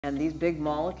And these big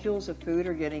molecules of food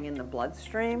are getting in the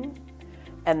bloodstream,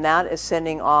 and that is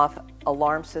sending off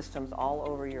alarm systems all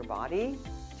over your body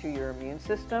to your immune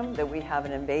system that we have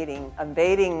an invading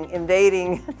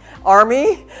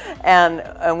army,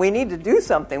 and we need to do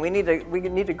something. We need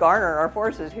to garner our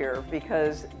forces here,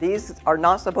 because these are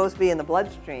not supposed to be in the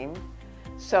bloodstream.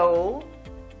 So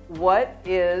what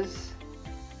is,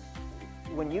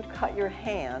 when you cut your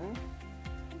hand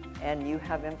and you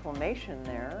have inflammation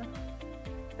there,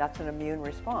 that's an immune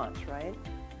response, right?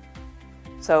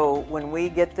 So when we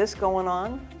get this going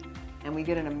on and we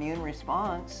get an immune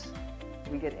response,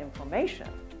 we get inflammation.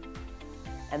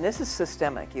 And this is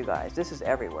systemic, you guys. This is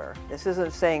everywhere. This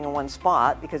isn't staying in one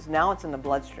spot, because now it's in the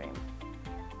bloodstream.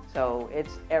 So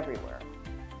it's everywhere.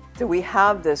 So we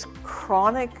have this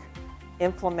chronic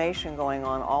inflammation going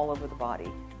on all over the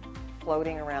body,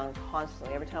 floating around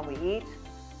constantly. Every time we eat,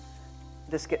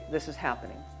 this is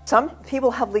happening. Some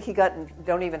people have leaky gut and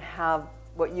don't even have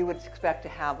what you would expect to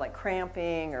have, like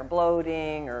cramping or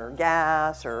bloating or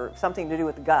gas or something to do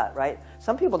with the gut, right?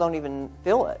 Some people don't even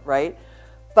feel it, right?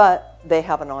 But they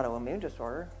have an autoimmune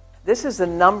disorder. This is the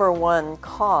 #1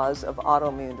 cause of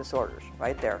autoimmune disorders,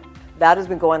 right there. That has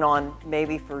been going on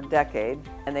maybe for a decade,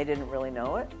 and they didn't really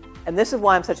know it. And this is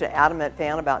why I'm such an adamant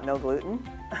fan about no gluten,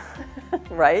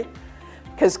 right?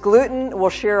 Because gluten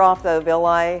will shear off the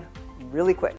villi really quick.